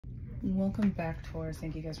Welcome back, Taurus.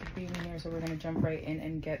 Thank you guys for being here. So we're going to jump right in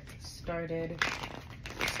and get started.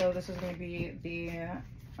 So this is going to be the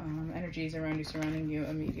energies around you, surrounding you,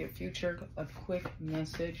 immediate future. A quick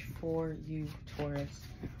message for you, Taurus.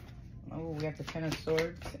 Oh, we have the Ten of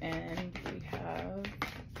Swords, and we have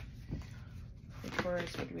for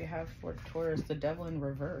Taurus, what do we have for Taurus? The Devil in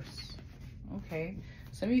reverse. Okay.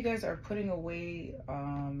 Some of you guys are putting away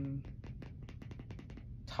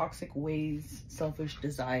toxic ways, selfish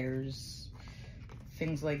desires,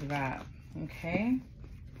 things like that. Okay,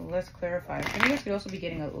 well, let's clarify. Some of you guys could also be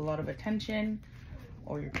getting a lot of attention,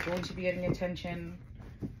 or you're going to be getting attention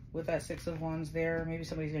with that Six of Wands there. Maybe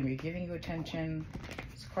somebody's going to be giving you attention.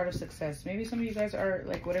 It's a card of success. Maybe some of you guys are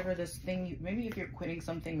like, whatever this thing, maybe if you're quitting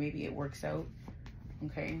something, maybe it works out.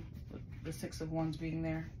 Okay, with the Six of Wands being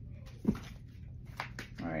there.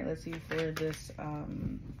 All right, let's see for this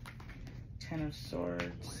Ten of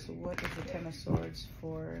Swords. What is the Ten of Swords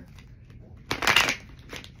for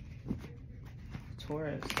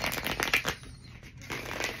Taurus?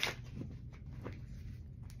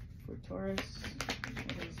 For Taurus,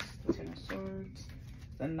 what is the Ten of Swords?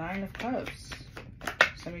 The Nine of Cups.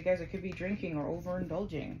 Some of you guys, it could be drinking or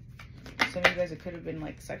overindulging. Some of you guys, it could have been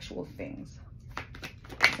like sexual things.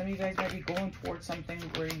 Some of you guys might be going towards something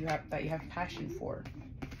where you have passion for.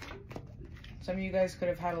 Some of you guys could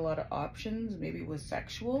have had a lot of options. Maybe it was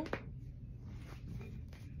sexual.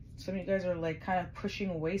 Some of you guys are like kind of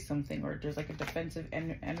pushing away something, or there's like a defensive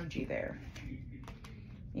energy there.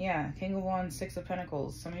 Yeah, King of Wands, Six of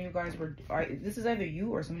Pentacles. Some of you guys were, this is either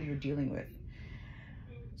you or somebody you're dealing with.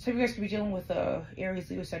 Some of you guys could be dealing with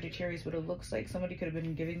Aries, Leo, Sagittarius, but it looks like somebody could have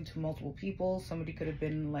been giving to multiple people. Somebody could have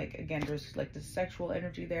been like, again, there's like the sexual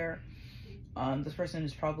energy there. This person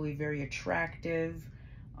is probably very attractive.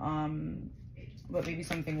 But maybe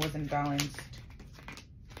something wasn't balanced.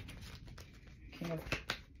 King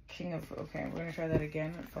of, okay, we're gonna try that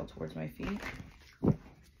again. It fell towards my feet. Let's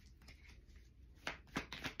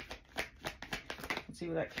see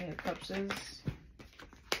what that King of Cups is.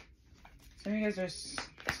 Some of you guys, there's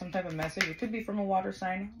some type of message. It could be from a water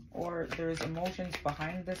sign, or there's emotions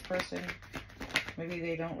behind this person. Maybe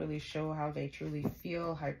they don't really show how they truly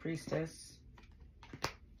feel. High Priestess.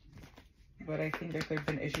 But I think there could have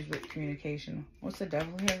been issues with communication. What's the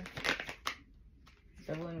Devil here?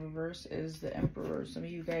 Devil in reverse is the Emperor. Some of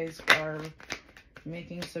you guys are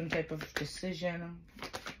making some type of decision,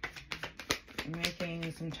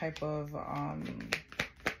 making some type of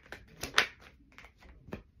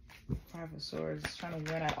Five of Swords, trying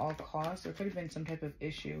to win at all costs. There could have been some type of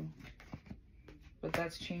issue, but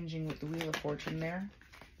that's changing with the Wheel of Fortune there.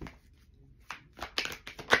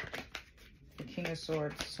 King of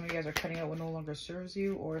Swords. Some of you guys are cutting out what no longer serves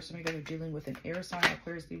you, or some of you guys are dealing with an air sign,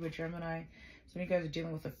 Aquarius, Libra, Gemini. Some of you guys are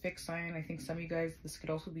dealing with a fixed sign. I think some of you guys, this could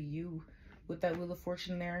also be you with that Wheel of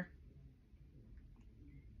Fortune there.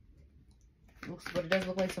 But it does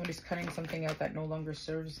look like somebody's cutting something out that no longer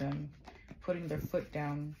serves them, putting their foot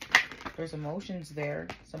down. There's emotions there.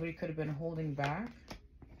 Somebody could have been holding back.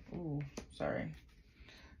 Ooh, sorry.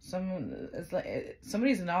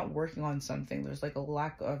 Somebody's not working on something. There's like a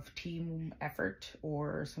lack of team effort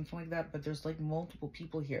or something like that, but there's like multiple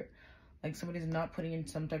people here. Like somebody's not putting in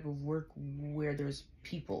some type of work where there's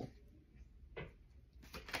people.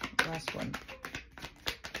 Last one.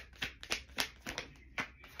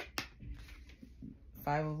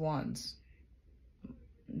 Five of Wands.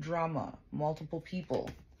 Drama. Multiple people.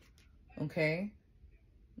 Okay?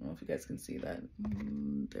 I don't know if you guys can see that.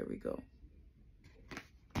 There we go.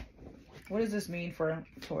 What does this mean for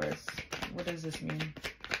Taurus? What does this mean?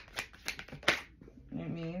 It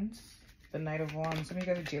means the Knight of Wands. Some of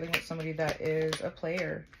you guys are dealing with somebody that is a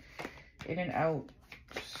player, in and out.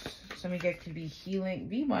 Some of you guys could be healing.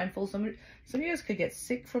 Be mindful. Some of you guys could get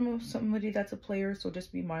sick from somebody that's a player, so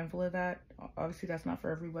just be mindful of that. Obviously, that's not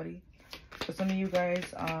for everybody. But some of you guys,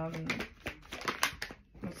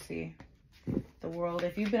 let's see. The World.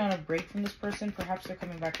 If you've been on a break from this person, perhaps they're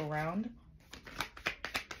coming back around.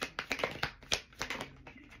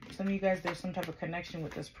 Some of you guys, there's some type of connection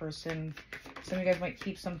with this person. Some of you guys might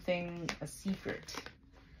keep something a secret.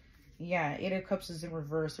 Yeah, Eight of Cups is in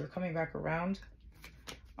reverse. They're coming back around.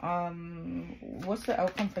 What's the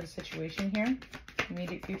outcome for the situation here?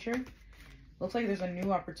 Immediate future. Looks like there's a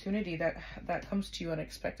new opportunity that comes to you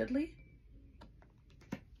unexpectedly.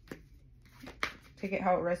 Take it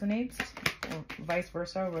how it resonates, or vice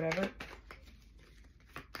versa, or whatever.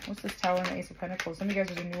 What's this Tower and the Ace of Pentacles? Some of you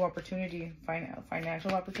guys, there's a new opportunity,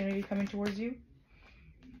 financial opportunity coming towards you.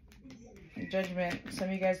 Judgment. Some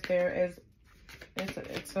of you guys, you're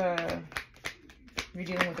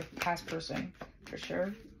dealing with a past person, for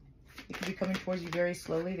sure. It could be coming towards you very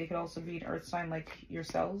slowly. They could also be an earth sign like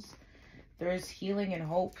yourselves. There is healing and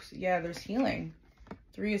hope. Yeah, there's healing.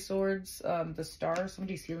 3 of Swords, the Star.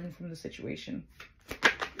 Somebody's healing from the situation.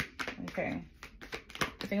 Okay.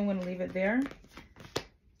 I think I'm going to leave it there.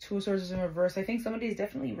 2 of Swords is in reverse. I think somebody is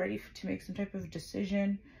definitely ready to make some type of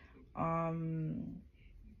decision. Yeah,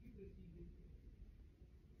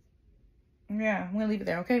 I'm going to leave it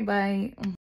there. Okay, bye.